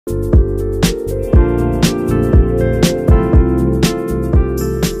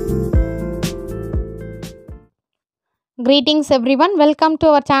Greetings everyone, welcome to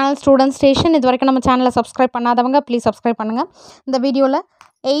our channel Student Station. இதுவரைக்கும் நம்ம சேனலை சப்ஸ்கிரைப் பண்ணாதவங்க ப்ளீஸ் சப்ஸ்கிரைப் பண்ணுங்க. இந்த வீடியோவில்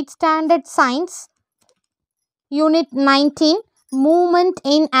 8th Standard Science Unit 19 Movement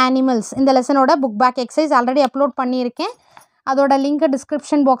in Animals இந்த லெசனோட book back exercise already upload பண்ணியிருக்கேன். அதோட லிங்க்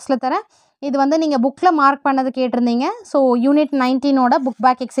டிஸ்கிரிப்ஷன் பாக்ஸில் தரேன். இது வந்து நீங்கள் புக்கில் மார்க் பண்ணது கேட்டிருந்தீங்க. So unit 19ஓட book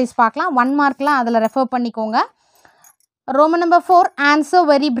back exercise பார்க்கலாம். 1 மார்க்லாம் அதில் ரெஃபர் பண்ணிக்கோங்க. Roman number 4, answer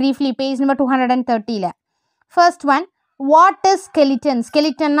very briefly, page number 230. First one, what is skeleton?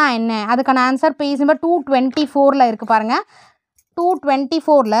 Skeleton na enna? Adukana answer page number 224 la irukku parunga.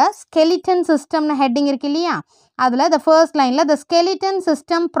 224 la skeleton system na heading irukku illaya? Adula the first line la the skeleton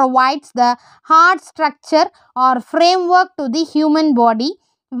system provides the hard structure or framework to the human body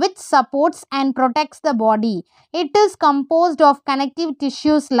which supports and protects the body. It is composed of connective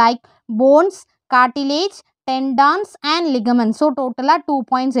tissues like bones, cartilage, tendons and ligaments. So total 2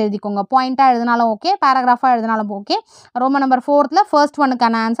 points எழுதிக்கோங்க. பாயிண்டா எழுதினாலும் okay, பேராகிராஃபா எழுதினாலும் okay. Roman number 4th first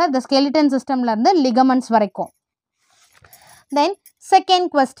ஒனுக்கான answer the skeleton systemல இருந்து ligaments வரைக்கும். Then second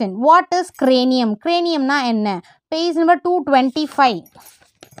question, what is cranium? Cranium na என்ன? Page number 225.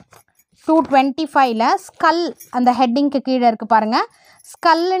 225ல skull அந்த ஹெட்டிங்க்கு கீழே இருக்கு பாருங்க.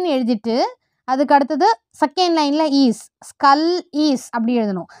 ஸ்கல்னு எழுதிட்டு அதுக்கு அடுத்தது செகண்ட் லைனில் ஈஸ், ஸ்கல் ஈஸ் அப்படி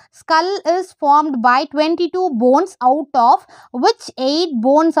எழுதணும். Skull is formed by 22 bones out of which 8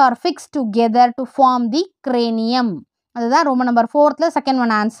 bones R fix together to form the cranium. அதுதான் Roman number 4th second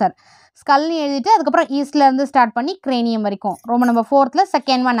one answer. ஸ்கல்னு எழுதிட்டு அதுக்கப்புறம் ஈஸ்ட்லேருந்து ஸ்டார்ட் பண்ணி கிரேனியம் வரைக்கும். Roman number 4th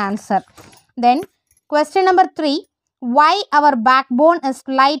second one answer. Then question number 3, why our backbone is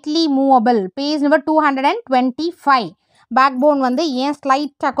slightly movable? Page number 225. backbone வந்து ஏன்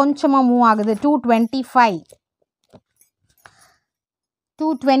ஸ்லைட்டாக கொஞ்சமாக move ஆகுது?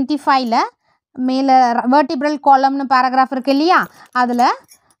 225ல மேலே vertebral columnனு பேராகிராஃப் இருக்கு இல்லையா? அதில்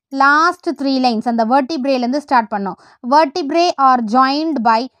லாஸ்ட் 3 லைன்ஸ் அந்த vertebraeலேருந்து ஸ்டார்ட் பண்ணோம். vertebrae are joined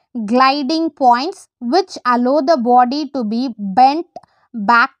by gliding points which allow the body to be bent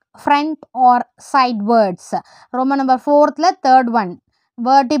back, front or sidewards. Roman number 4th third one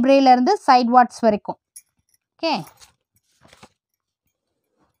vertebraeலேருந்து sidewards வரைக்கும். Okay.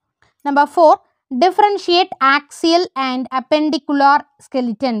 Number 4, differentiate axial and appendicular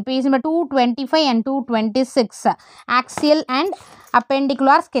skeleton. Page number 225 and 226. Axial and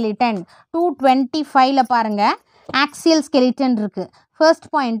appendicular skeleton. 225ல பாருங்க axial skeleton இருக்கு. First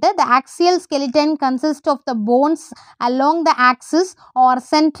point, the axial skeleton consists of the bones along the axis or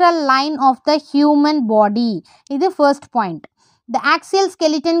central line of the human body. இது first point. The axial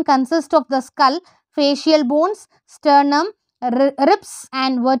skeleton consists of the skull, facial bones, sternum, ribs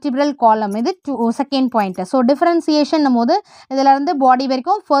and vertebral column. இது second point. So differentiation போது இதில் இருந்து பாடி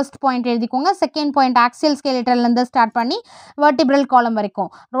வரைக்கும் first point எழுதிக்கோங்க. Second point axial ஸ்கெலிட்டன்லேருந்து start பண்ணி vertebral column வரைக்கும்.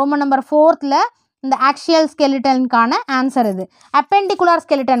 Roman number 4th இந்த axial ஸ்கெலிட்டனுக்கான answer இது. அப்பெண்டிகுலார்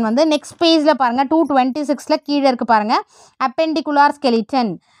ஸ்கெலிட்டன் வந்து நெக்ஸ்ட் பேஜில் பாருங்கள் 226ல கீழே இருக்கு பாருங்கள். அப்பெண்டிகுலார்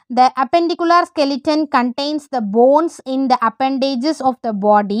skeleton. The appendicular skeleton contains the bones in the appendages of the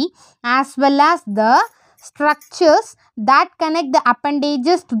body as well as the structures that connect the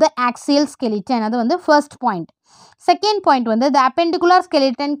appendages to the axial skeleton. அது வந்து first point. Second point வந்து the appendicular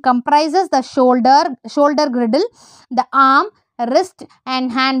skeleton comprises the shoulder girdle, the arm, wrist and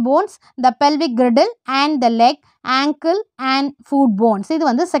hand bones, the pelvic girdle and the leg, ankle and foot bones. இது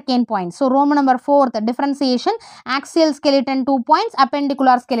வந்து second point. So Roman number 4th differentiation, axial skeleton 2 points,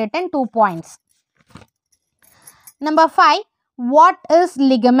 appendicular skeleton 2 points. Number 5, what is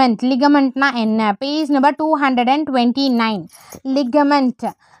ligament? Ligament na enna? Page number 229. Ligament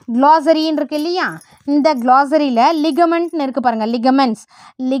glossary இருக்கு இல்லையா? இந்த glossary-ல ligament இருக்கு பாருங்க.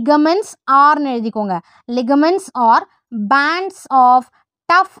 ligaments are எழுதிக்கோங்க. ligaments are bands of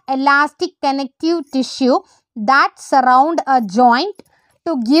tough elastic connective tissue that surround a joint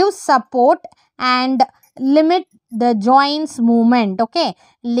to give support and limit the joint's movement. Okay,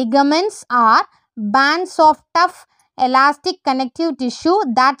 ligaments are bands of tough elastic connective tissue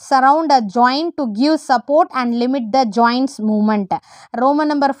that surround a joint to give support and limit the joint's movement. Roman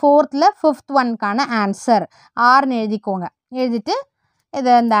number 4th fifth one கான answer ஆர்னு எழுதிக்கோங்க. எழுதிட்டு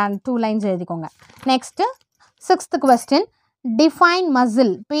இது இந்த 2 lines எழுதிக்கோங்க. Next 6th question, define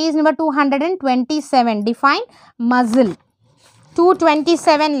muscle. Page number 227. define muscle.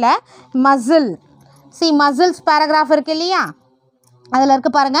 227ல muscle. see muscles paragraph இருக்கு இல்லையா? அதில்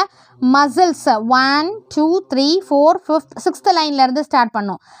இருக்கு பாருங்க muscles 1 2 3 4 5th 6th லைன்ல இருந்து ஸ்டார்ட்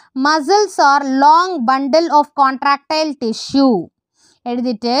பண்ணோம். muscles are long bundle of contractile tissue.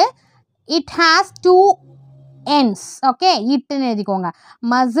 எழுதிட்டு it has 2 ends. okay, itன்னு எழுதிக்கோங்க.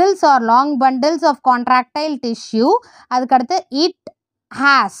 muscles are long bundles of contractile tissue. அதுக்கடுத்து it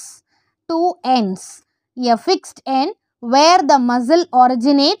has 2 ends, a fixed end where the muscle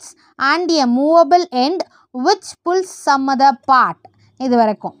originates and a movable end which pulls some other part. இது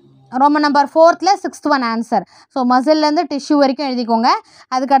வரைக்கும் Roman number 4th ல 6th one answer. So muscle இருந்து tissue வரைக்கும் எழுதிக்கோங்க.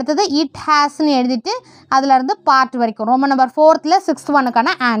 அதுக்கு அடுத்தது it has னு எழுதிட்டு அதுல இருந்து part வரைக்கும். Roman number 4th ல 6th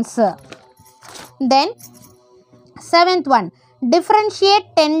one-க்கான answer. Then 7th one, differentiate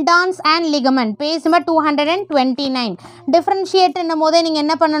tendons and ligament. Page number 229. differentiate என்னும் போதே நீங்கள்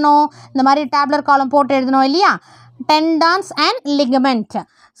என்ன பண்ணணும், இந்த மாதிரி tabular column போட்டு எழுதணும் இல்லையா, tendons and ligament.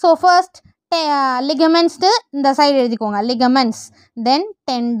 So first ligaments இந்த சைடு எழுதிக்கோங்க, ligaments, then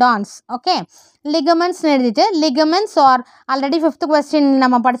tendons. okay, ligaments எழுதிட்டு ligaments or already 5th question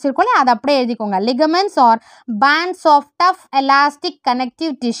நம்ம படிச்சிருக்கோம்ல, அதை அப்படியே எழுதிக்கோங்க. ligaments are bands of tough elastic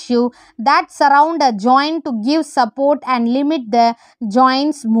connective tissue that surround a joint to give support and limit the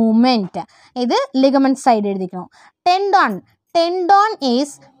joint's movement. இது ligament side எழுதிக்கணும். tendon is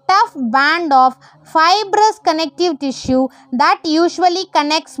tough band of fibrous connective tissue that usually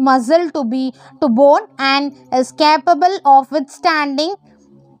connects muscle to bone and is capable of withstanding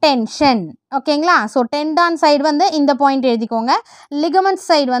tension. ஓகேங்களா? So tendon side வந்து இந்த point எழுதிக்கோங்க, ligament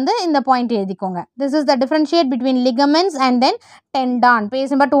side வந்து இந்த point எழுதிக்கோங்க. This is the differentiate between ligaments and then tendon.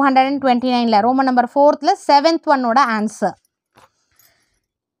 Page number 229ல Roman number 4th ல 7th one ஓட answer.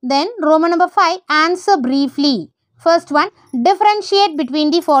 Then Roman number 5, answer briefly. First one, differentiate between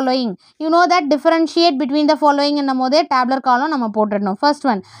the following. You know that differentiate between the following என்னும் போதே tabular column நம்ம போட்டுடணும். First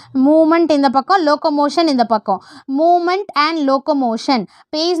one, movement இந்த பக்கம், locomotion இந்த பக்கம். movement and locomotion.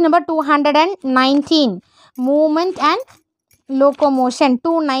 Page number 219. movement and locomotion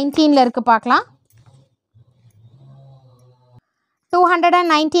 219ல இருக்கு பார்க்கலாம்.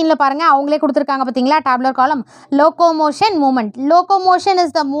 219ல பாருங்க, அவங்களே கொடுத்துருக்காங்க பார்த்தீங்களா tabular column. locomotion movement. locomotion is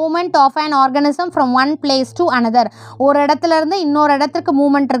the movement of an organism from one place to another. ஒரு இடத்துல இருந்து இன்னொரு இடத்துக்கு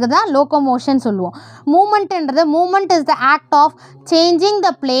மூவ்மெண்ட் இருக்குதா locomotion சொல்லுவோம். movement is the act of changing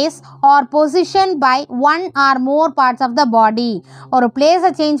the place or position by one or more parts of the body. ஒரு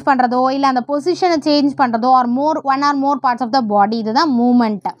பிளேஸை change பண்ணுறதோ இல்லை அந்த பொசிஷனை சேஞ்ச் பண்ணுறதோ or one or more parts of the body, இதுதான்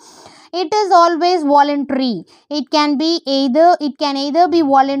movement. It is always voluntary. It can either be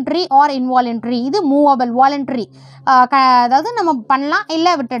voluntary or involuntary. இது movable, voluntary. அதாவது நம்ம பண்ணலாம்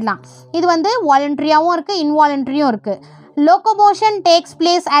இல்லை விட்டுடலாம். இது வந்து வாலண்டரியாகவும் இருக்குது, இன்வாலண்டரியும் இருக்குது. locomotion takes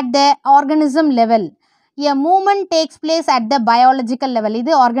place at the organism level. A movement takes place at the biological level.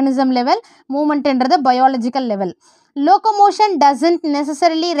 இது organism level, movementன்றது biological level. locomotion doesn't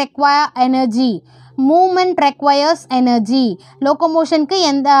necessarily require energy. movement requires energy. locomotionக்கு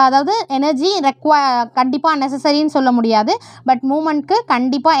அதாவது எனர்ஜி கண்டிப்பாக நெசசரின்னு சொல்ல முடியாது, பட் மூமெண்ட்க்கு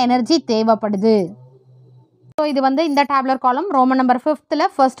கண்டிப்பாக எனர்ஜி தேவைப்படுது. ஸோ இது வந்து இந்த tabular column Roman number 5th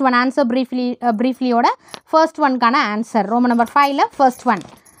first one answer brieflyயோட first oneக்கான answer. Roman number 5ல first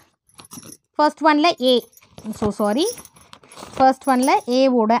oneல A. first oneல A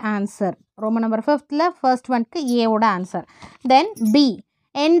ஓட answer. Roman number 5th first oneக்கு A ஓட answer. Then B,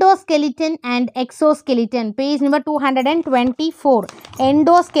 endoskeleton and exoskeleton. Page number 224.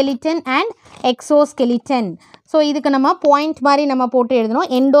 endoskeleton and exoskeleton. So இதுக்கு நம்ம point மாதிரி நம்ம போட்டு எழுதணும்.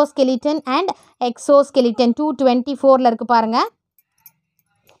 endoskeleton and exoskeleton 224ல இருக்கு பாருங்க.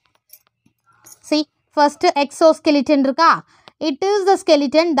 See, first exoskeleton இருக்கா, it is the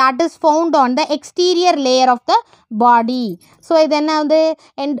skeleton that is found on the exterior layer of the body. So இது என்ன வந்து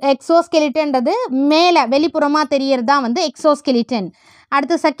exoskeletonன்றது மேலே வெளிப்புறமாக தெரியறது தான் வந்து exoskeleton.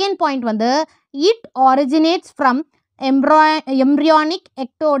 அடுத்து செகண்ட் பாயிண்ட் வந்து it originates from embryonic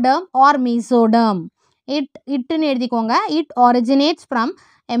ectoderm or mesoderm. itன்னு எழுதிக்கோங்க. it originates from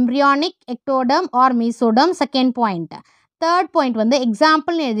embryonic ectoderm or mesoderm. Second point. Third point வந்து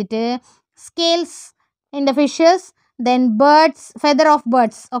எக்ஸாம்பிள்னு எழுதிட்டு scales in the fishes, then birds, feather of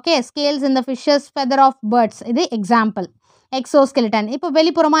birds. okay, scales in the fishes, feather of birds. இது example. exoskeleton இப்போ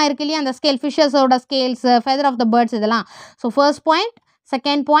வெளிப்புறமாக இருக்கு இல்லையா அந்த scale, ஃபிஷஸோட scales, feather of the birds இதெல்லாம். So first point,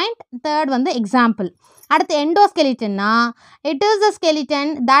 second point, third வந்து example. அடுத்து எண்டோஸ்கெலிட்டன்னா it is the skeleton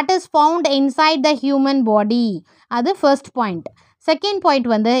that is found inside the human body. அது ஃபர்ஸ்ட் பாயிண்ட். செகண்ட் பாயிண்ட்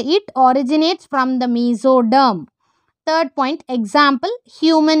வந்து it originates from the mesoderm. Third point example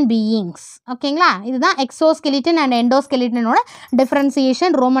human beings. ஓகேங்களா? இதுதான் exoskeleton and எண்டோஸ்கெலிட்டனோட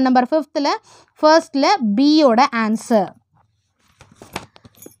differentiation. Roman number 5th ஃபர்ஸ்டில் பியோட answer.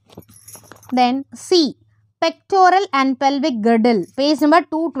 Then C, pectoral and pelvic girdle. Page number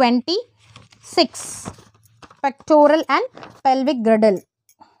 226. pectoral and pelvic girdle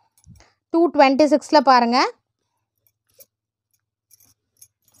 226ல பாருங்க.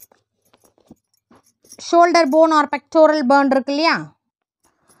 Shoulder phone R pectoral bone இருக்கு இல்லையா,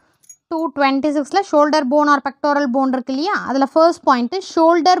 226 la shoulder bone or pectoral bone irukku illaya adula first point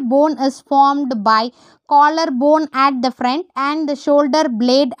shoulder bone is formed by collar bone at the front and the shoulder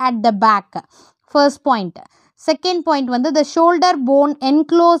blade at the back. First point. Second point வந்து the shoulder bone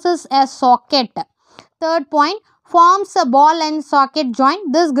encloses a socket. Third point, forms a ball and socket joint.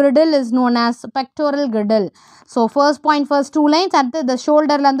 This girdle is known as pectoral girdle. So first point, first two lines at the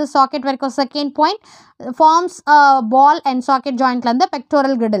shoulder and the socket varaikum. Second point, forms a ball and socket joint and the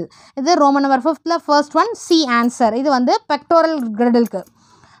pectoral girdle. This is Roman number 5th la first one C answer. This is pectoral girdle ku.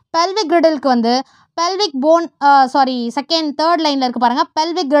 Pelvic girdle ku vandu pelvic bone second third line la irukku paranga.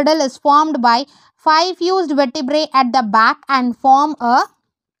 Pelvic girdle is formed by 5 fused vertebrae at the back and form a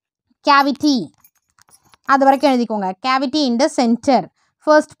cavity. அது வரைக்கும் எழுதிக்கோங்க. Cavity in the center.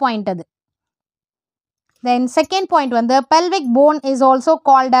 First point அது. Then second point வந்து pelvic bone is also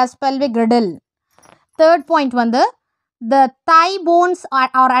called as pelvic girdle. Third point வந்து the thigh bones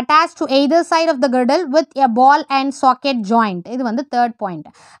are attached to either side of the girdle with a ball and socket joint. இது வந்து third point.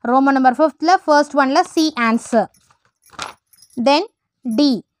 Roman number 5th la first one la C answer. Then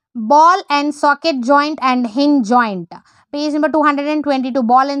D. Ball and socket joint and hinge joint. Page number 222,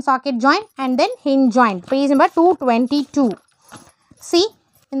 ball and socket joint and then hinge joint. Page number 222. See,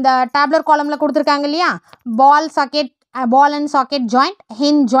 in the tabular column la kuduthirukanga illaya, ball and socket joint,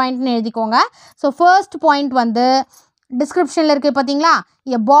 hinge joint nu edhikonga. So first point vandu description la irukku pathingala,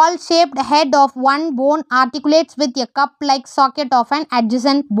 a ball shaped head of one bone articulates with a cup like socket of an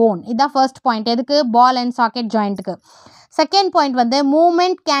adjacent bone. Idha first point. edukku ball and socket joint ku. Second point வந்து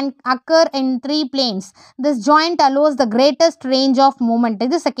movement can occur in 3 planes. This joint allows the greatest range of movement.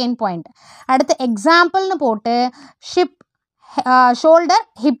 இது second point. அடுத்து example னு போட்டு shoulder,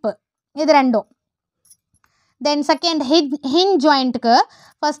 hip. இது ரெண்டும். Then second hinge joint க்கு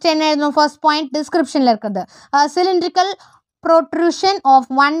first என்ன எழுதணும்? First point description ல இருக்குது. A cylindrical protrusion of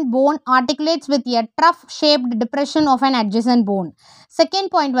one bone articulates with a trough shaped depression of an adjacent bone. Second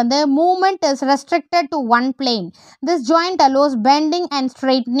point வந்து movement is restricted to one plane. This joint allows bending and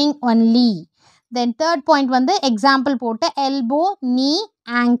straightening only. Then third point வந்து example போட்டு elbow, knee,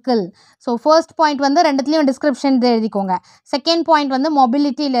 ankle. So first point வந்து ரெண்டுத்துலயும் description எழுதிக்கோங்க. Second point வந்து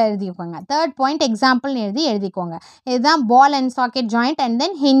mobility ல எழுதிக்கோங்க. Third point example எழுதிக்கோங்க. இதுதான் ball and socket joint and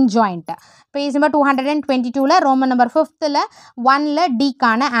then hinge joint. Page number 222 ல Roman number 5th ல 1 ல D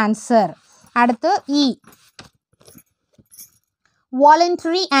கான answer. அடுத்து E.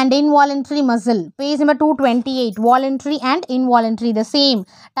 Voluntary and involuntary muscle. Page number 228. Voluntary and involuntary. The same.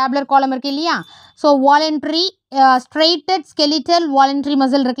 Tabular column irukku illaya. So voluntary straighted skeletal voluntary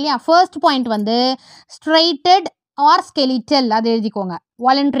muscle irukku illaya. First point வந்து straighted or skeletal அது எழுதிக்கோங்க.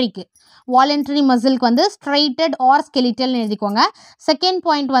 Voluntary க்கு. Voluntary muscle க்கு வந்து straighted or skeletal எழுதிக்கோங்க. Second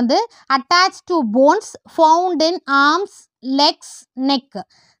point வந்து attached to bones found in arms, legs, neck.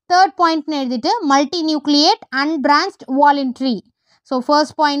 Third point எழுதிட்டு multinucleate unbranched voluntary. So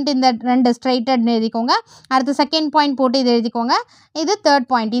first point இந்த ரெண்டு straighted எழுதிக்கோங்க. அடுத்து second point போட்டு இது எழுதிக்கோங்க. இது third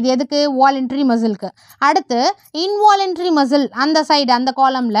point. இது எதுக்கு? voluntary muscle க்கு. அடுத்து involuntary muscle அந்த side அந்த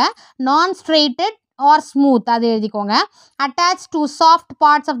columnல non-straighted or smooth அது எழுதிக்கோங்க. Attached to soft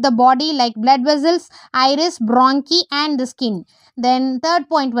parts of the body like blood vessels, iris, bronchi and the skin. Then third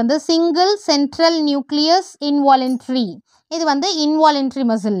point வந்து single central nucleus involuntary. இது வந்து involuntary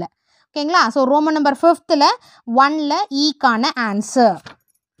muscle. ஓகேங்களா? ஸோ ரோமன் நம்பர் 5th ல 1 ல E கான answer.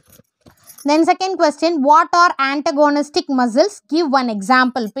 Then second question, what are antagonistic muscles? Give one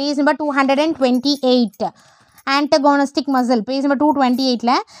example. Page number 228. Antagonistic muscle. Page number 228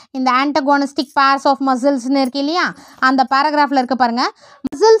 ல இந்த antagonistic pairs of muscles னு இருக்கு இல்லையா, அந்த paragraphல இருக்கு பாருங்க.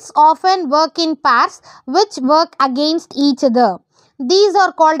 Muscles often work in pairs which work against each other. These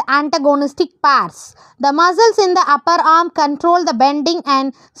are called antagonistic pairs. The muscles in the upper arm control the bending and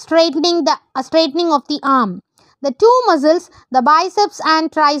straightening of the arm. The two muscles, the biceps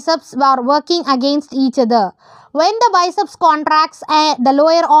and triceps, are working against each other. When the biceps contracts, the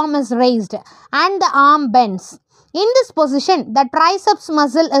lower arm is raised and the arm bends. In this position, the triceps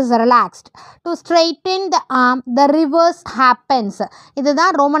muscle is relaxed. To straighten the arm, the reverse happens.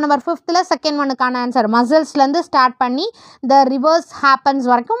 இதுதான் Roman number 5th ல second ஒன்னுக்கான answer. மசில்ஸ்லேருந்து start பண்ணி the reverse happens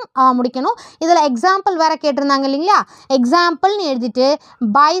வரைக்கும் முடிக்கணும். இதில் example வேறு கேட்டிருந்தாங்க இல்லைங்களா, எக்ஸாம்பிள்னு எழுதிட்டு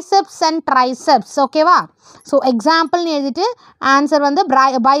biceps and triceps. ஓகேவா? ஸோ எக்ஸாம்பிள்னு எழுதிட்டு ஆன்சர் வந்து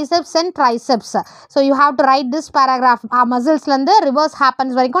biceps and triceps. So you have to right this paragraph. மசில்ஸ்லேருந்து reverse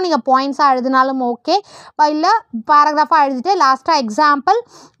happens வரைக்கும் நீங்கள் பாயிண்ட்ஸாக எழுதினாலும் ஓகே, இல்லை பேராகிராஃபாக எழுதிட்டு லாஸ்ட்டாக example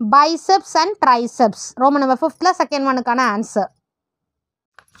biceps and triceps. Roman number 5th ல second ஒன்னுக்கான answer.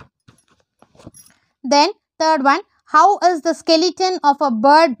 Then third one, how is the skeleton of a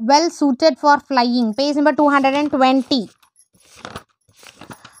bird well suited for flying? Page number 220.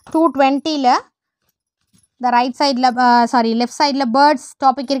 220 ல the right side left side ல birds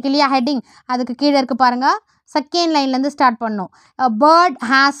topic இருக்கு இல்லையா heading அதுக்கு கீழ இருக்கு பாருங்க second லைன்ல இருந்து ஸ்டார்ட் பண்ணோம் a bird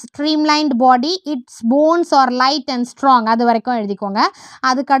has streamlined body its bones are light and strong அது வரைக்கும் எழுதிக்கோங்க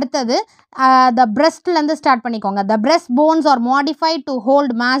அதுக்கு அடுத்தது the breastல இருந்து ஸ்டார்ட் பண்ணிக்கோங்க the breast bones are modified to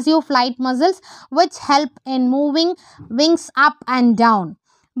hold massive flight muscles which help in moving wings up and down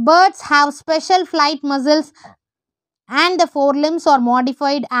birds have special flight muscles and the forelimbs are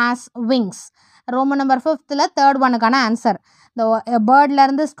modified as wings Roman number 5th ல third one க்கான answer the bird ல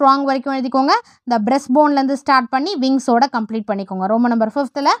இருந்து strong வரைக்கும் எழுதிக்கோங்க the breastbone ல இருந்து start பண்ணி wings ஓட கம்ப்ளீட் பண்ணிக்கோங்க Roman number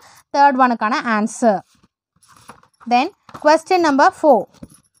 5th ல third one க்கான answer then question number 4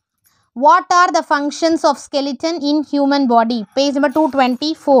 what are the functions of skeleton in human body page number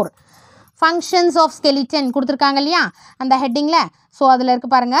 224 functions of skeleton கொடுத்திருக்காங்க இல்லையா அந்த ஹெட்டிங்ல சோ அதுல இருக்கு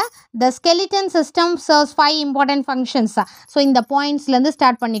பாருங்க the skeleton system serves 5 important functions so இந்த பாயிண்ட்ஸ்ல இருந்து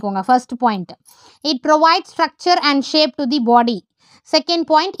ஸ்டார்ட் பண்ணிக்கோங்க first point it provides structure and shape to the body second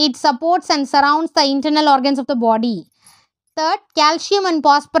point it supports and surrounds the internal organs of the body third calcium and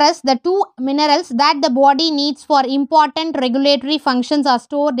phosphorus the two minerals that the body needs for important regulatory functions are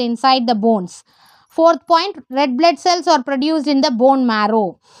stored inside the bones fourth point red blood cells are produced in the bone marrow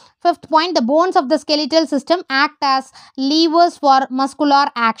fifth point the bones of the skeletal system act as levers for muscular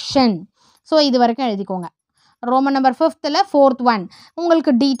action so இது வரைக்கும் எழுதிக்கோங்க Roman number 5th ல fourth one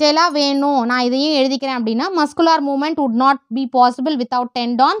உங்களுக்கு டீடைலா வேணும் நான் இதையும் எழுதிக்கிறேன் அப்படினா muscular movement would not be possible without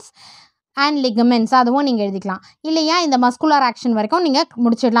tendons and ligaments அதுவும் நீங்க எழுதிக்கலாம் இல்லையா இந்த muscular action வரைக்கும் நீங்க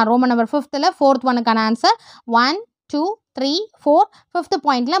முடிச்சிடலாம் ரோமன் நம்பர் 5th ல fourth one க்கான ஆன்சர் 1 2 3 4 fifth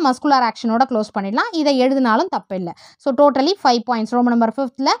pointல muscular action ஓட க்ளோஸ் பண்ணிடலாம் இதை எழுதினாலும் தப்பு இல்லை so totally 5 points Roman number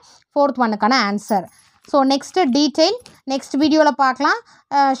 5th ல fourth ஒன்னுக்கான answer so next detail next வீடியோவில் பார்க்கலாம்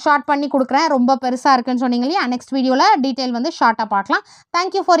ஷார்ட் பண்ணி கொடுக்குறேன் ரொம்ப பெருசாக இருக்குன்னு சொன்னீங்க இல்லையா நெக்ஸ்ட் வீடியோவில் டீட்டெயில் வந்து ஷார்ட்டாக பார்க்கலாம்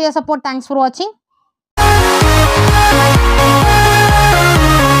thank you for your support thanks for வாட்சிங்